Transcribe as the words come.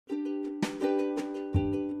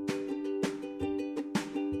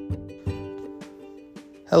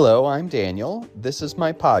Hello, I'm Daniel. This is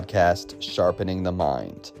my podcast, Sharpening the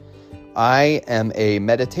Mind. I am a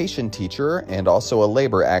meditation teacher and also a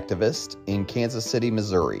labor activist in Kansas City,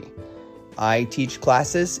 Missouri. I teach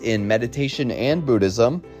classes in meditation and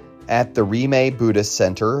Buddhism at the Rimei Buddhist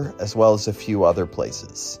Center, as well as a few other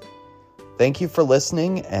places. Thank you for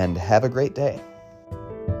listening and have a great day.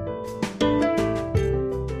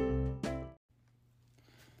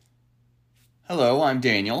 Hello, I'm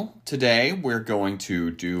Daniel. Today I'm going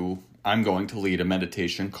to lead a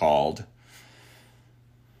meditation called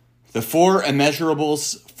The Four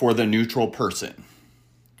Immeasurables for the Neutral Person.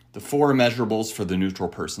 The Four Immeasurables for the Neutral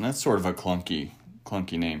Person. That's sort of a clunky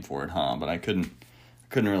name for it, huh? But I couldn't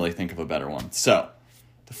really think of a better one. So,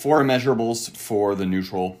 the Four Immeasurables for the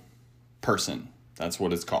Neutral Person. That's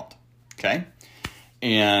what it's called. Okay?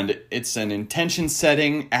 And it's an intention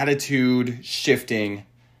setting, attitude shifting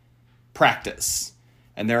practice.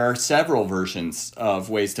 And there are several versions of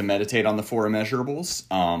ways to meditate on the four immeasurables.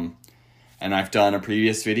 And I've done a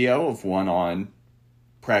previous video of one on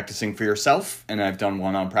practicing for yourself, and I've done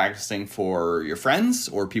one on practicing for your friends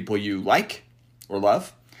or people you like or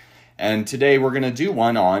love. And today we're going to do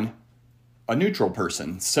one on a neutral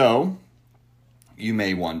person. So you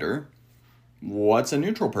may wonder, what's a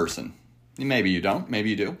neutral person? Maybe you don't, maybe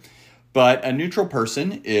you do. But a neutral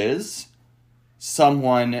person is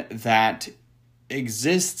someone that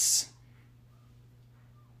exists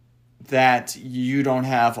that you don't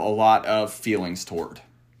have a lot of feelings toward.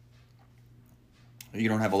 You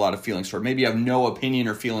don't have a lot of feelings toward. Maybe you have no opinion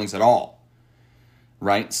or feelings at all,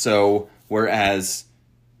 right? So whereas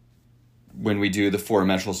when we do the four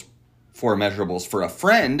immeasurables for a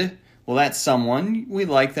friend, well, that's someone, we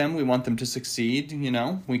like them, we want them to succeed,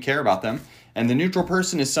 we care about them. And the neutral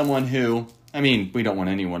person is someone who, we don't want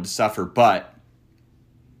anyone to suffer, but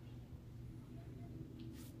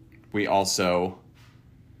we also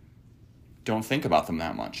don't think about them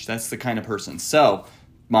that much. That's the kind of person. So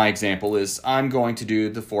my example is I'm going to do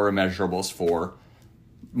the four immeasurables for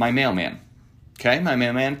my mailman. Okay, my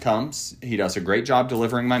mailman comes. He does a great job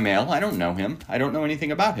delivering my mail. I don't know him. I don't know anything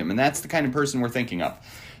about him. And that's the kind of person we're thinking of.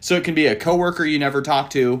 So it can be a coworker you never talk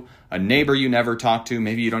to, a neighbor you never talk to.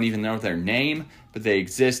 Maybe you don't even know their name, but they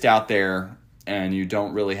exist out there and you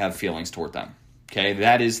don't really have feelings toward them. Okay,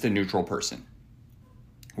 that is the neutral person.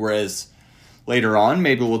 Whereas later on,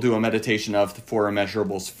 maybe we'll do a meditation of the four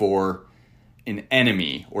immeasurables for an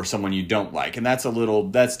enemy or someone you don't like. And that's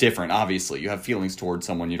different, obviously. You have feelings towards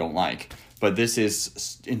someone you don't like. But this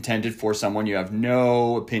is intended for someone you have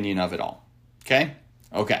no opinion of at all. Okay?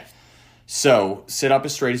 Okay. So sit up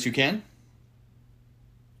as straight as you can.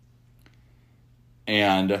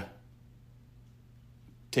 And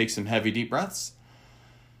take some heavy, deep breaths.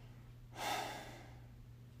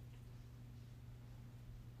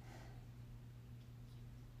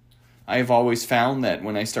 I've always found that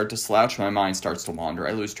when I start to slouch, my mind starts to wander.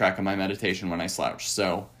 I lose track of my meditation when I slouch.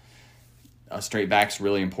 So a straight back's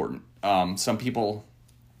really important.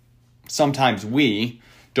 Sometimes we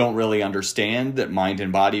don't really understand that mind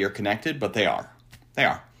and body are connected, but they are. They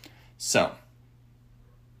are. So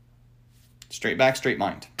straight back, straight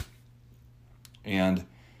mind. And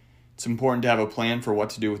it's important to have a plan for what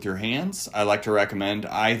to do with your hands. I like to recommend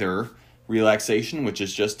either relaxation, which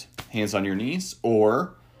is just hands on your knees,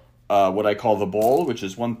 or what I call the bowl, which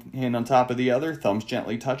is one hand on top of the other, thumbs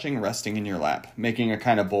gently touching, resting in your lap, making a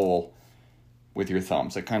kind of bowl with your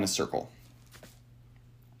thumbs, a kind of circle.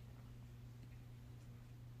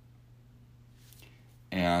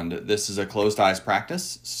 And this is a closed eyes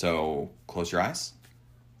practice, so close your eyes.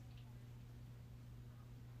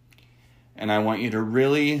 And I want you to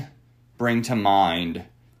really bring to mind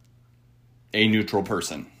a neutral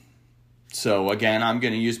person. So again, I'm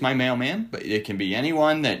going to use my mailman, but it can be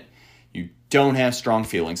anyone that you don't have strong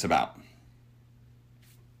feelings about.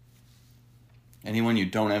 Anyone you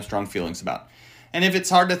don't have strong feelings about. And if it's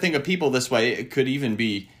hard to think of people this way, it could even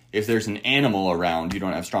be if there's an animal around you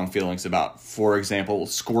don't have strong feelings about. For example,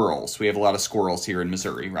 squirrels. We have a lot of squirrels here in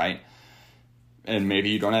Missouri, right? And maybe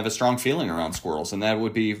you don't have a strong feeling around squirrels, and that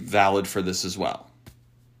would be valid for this as well.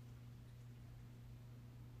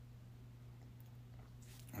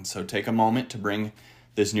 And so take a moment to bring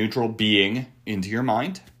this neutral being into your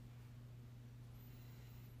mind.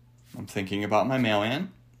 I'm thinking about my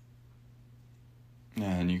mailman.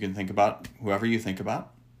 And you can think about whoever you think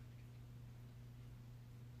about.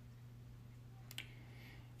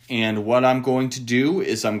 And what I'm going to do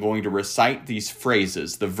is I'm going to recite these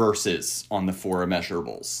phrases, the verses on the four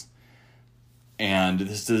immeasurables. And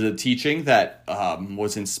this is a teaching that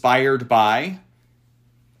was inspired by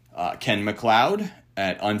Ken MacLeod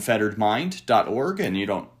at unfetteredmind.org, and you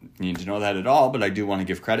don't need to know that at all, but I do want to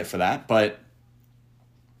give credit for that. But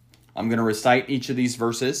I'm going to recite each of these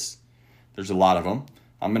verses. There's a lot of them.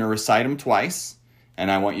 I'm going to recite them twice, and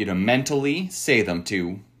I want you to mentally say them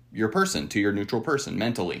to your person, to your neutral person,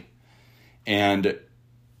 mentally. And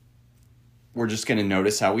we're just going to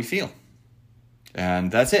notice how we feel.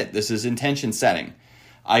 And that's it. This is intention setting.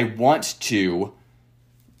 I want to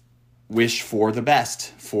wish for the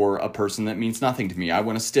best for a person that means nothing to me. I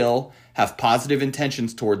want to still have positive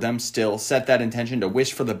intentions toward them, still set that intention to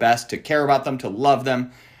wish for the best, to care about them, to love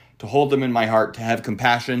them, to hold them in my heart, to have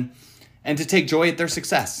compassion, and to take joy at their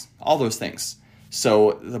success. All those things.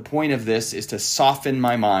 So the point of this is to soften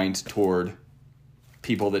my mind toward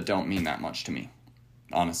people that don't mean that much to me,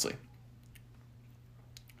 honestly.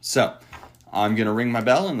 So I'm going to ring my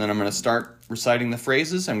bell, and then I'm going to start reciting the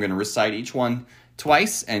phrases. I'm going to recite each one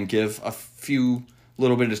twice and give a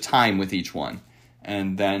little bit of time with each one.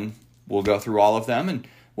 And then we'll go through all of them. And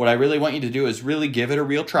what I really want you to do is really give it a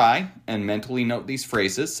real try and mentally note these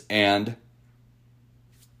phrases and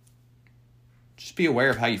just be aware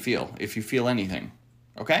of how you feel, if you feel anything.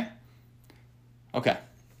 Okay? Okay.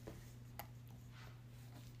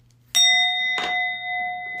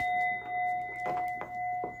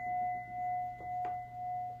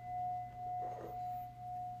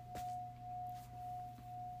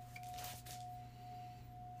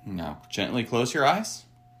 Now, gently close your eyes.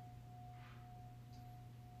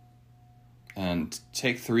 And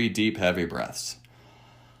take 3 deep, heavy breaths.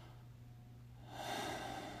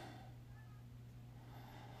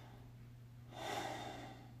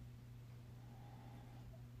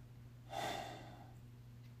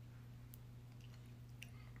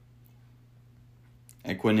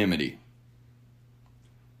 Equanimity.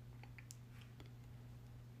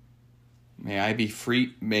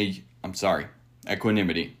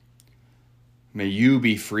 Equanimity. May you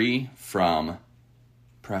be free from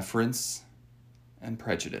preference and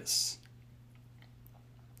prejudice.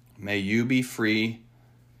 May you be free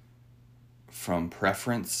from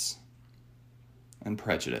preference and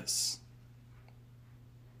prejudice.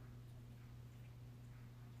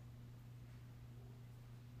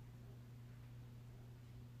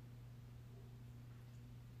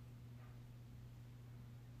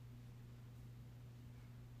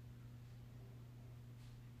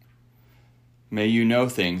 May you know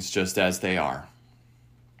things just as they are.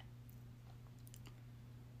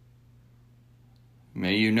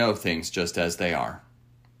 May you know things just as they are.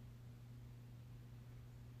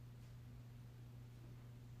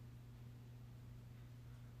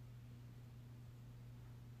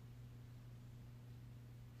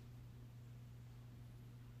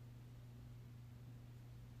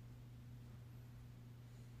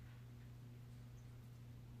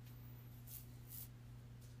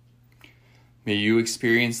 May you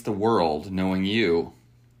experience the world knowing you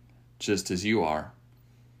just as you are.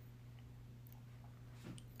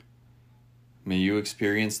 May you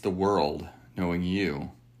experience the world knowing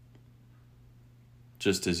you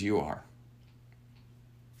just as you are.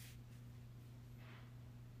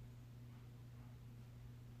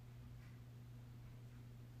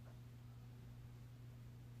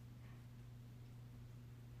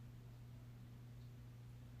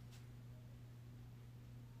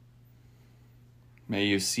 May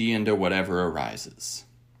you see into whatever arises.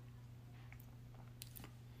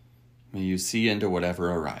 May you see into whatever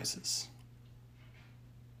arises.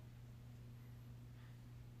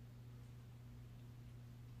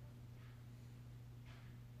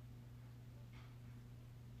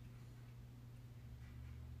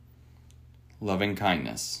 Loving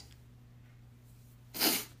kindness.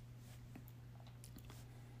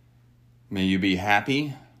 May you be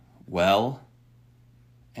happy, well,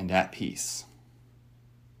 and at peace.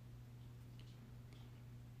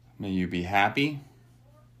 May you be happy,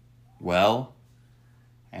 well,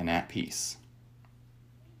 and at peace.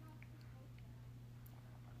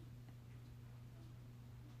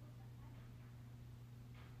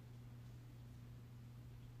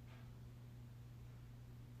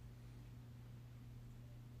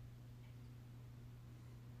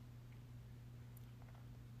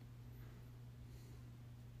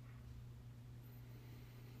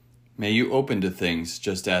 May you open to things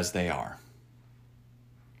just as they are.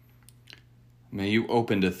 May you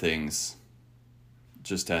open to things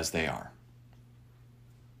just as they are.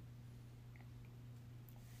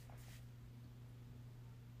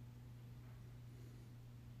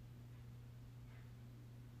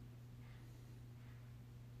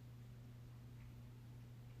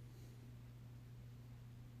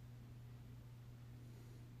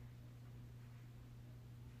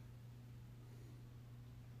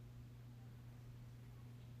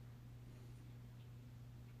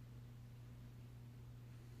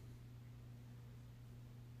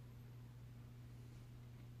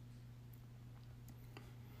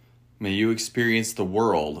 May you experience the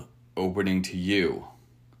world opening to you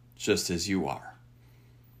just as you are.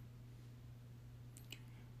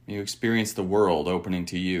 May you experience the world opening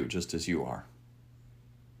to you just as you are.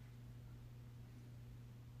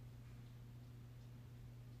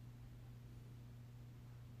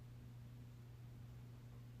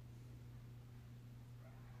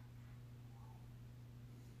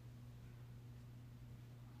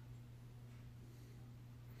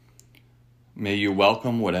 May you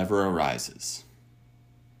welcome whatever arises.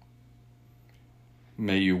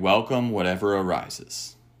 May you welcome whatever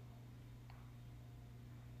arises.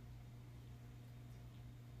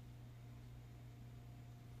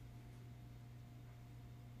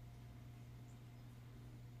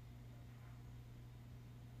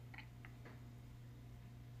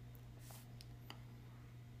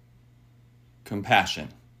 Compassion.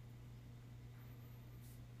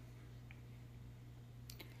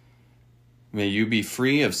 May you be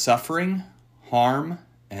free of suffering, harm,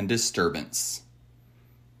 and disturbance.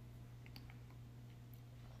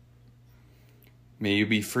 May you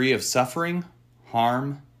be free of suffering,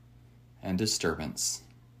 harm, and disturbance.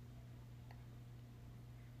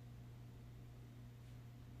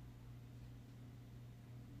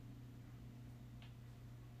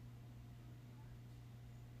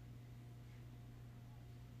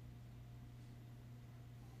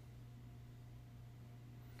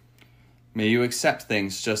 May you accept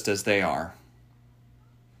things just as they are.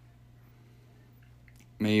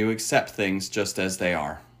 May you accept things just as they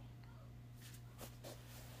are.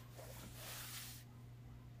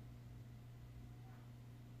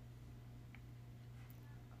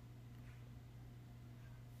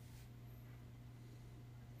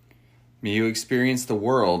 May you experience the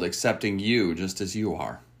world accepting you just as you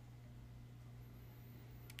are.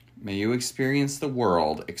 May you experience the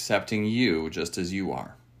world accepting you just as you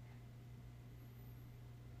are.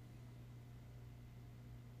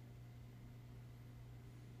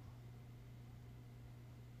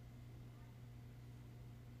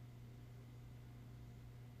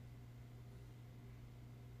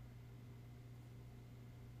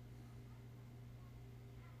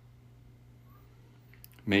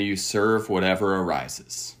 May you serve whatever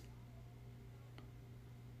arises.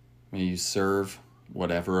 May you serve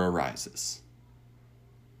whatever arises.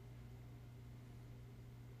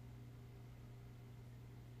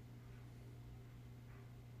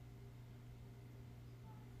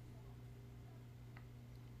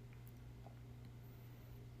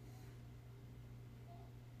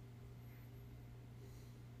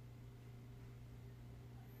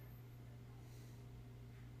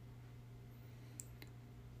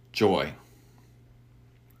 Joy.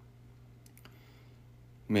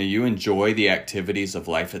 May you enjoy the activities of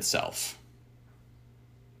life itself.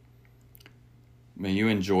 May you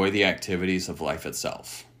enjoy the activities of life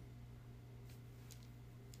itself.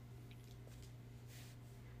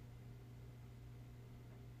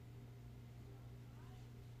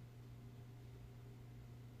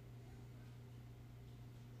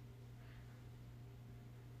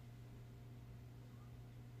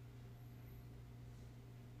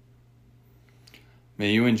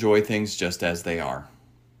 May you enjoy things just as they are.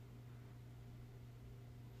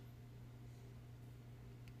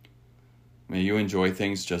 May you enjoy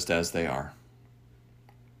things just as they are.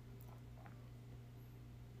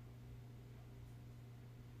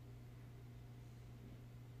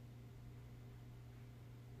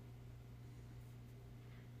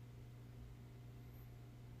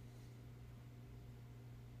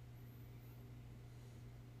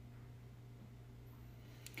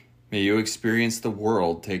 May you experience the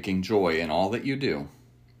world taking joy in all that you do.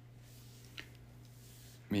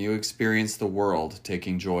 May you experience the world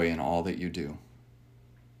taking joy in all that you do.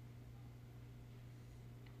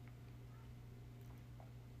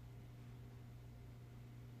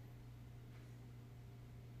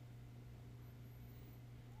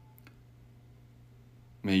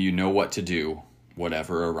 May you know what to do,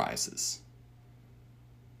 whatever arises.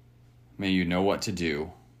 May you know what to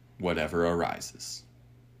do, whatever arises.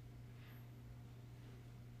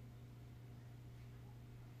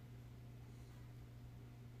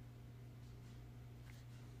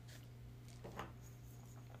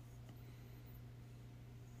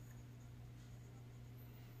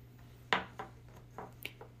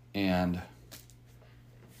 And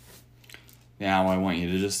now I want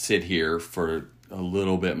you to just sit here for a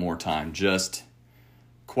little bit more time, just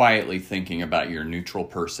quietly thinking about your neutral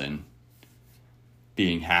person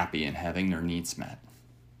being happy and having their needs met.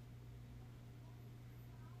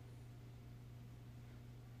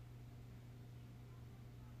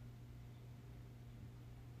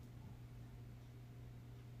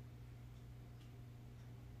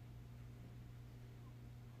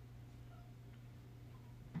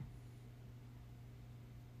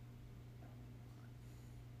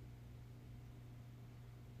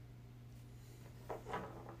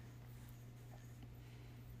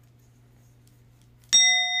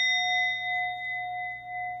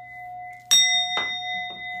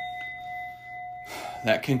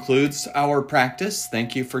 that concludes our practice.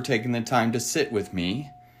 Thank you for taking the time to sit with me.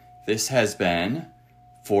 This has been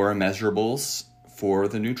 4 immeasurables for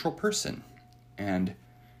the neutral person. And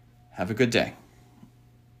have a good day.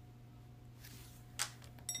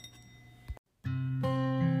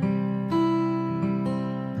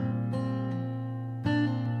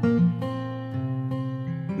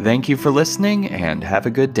 Thank you for listening, and have a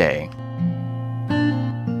good day.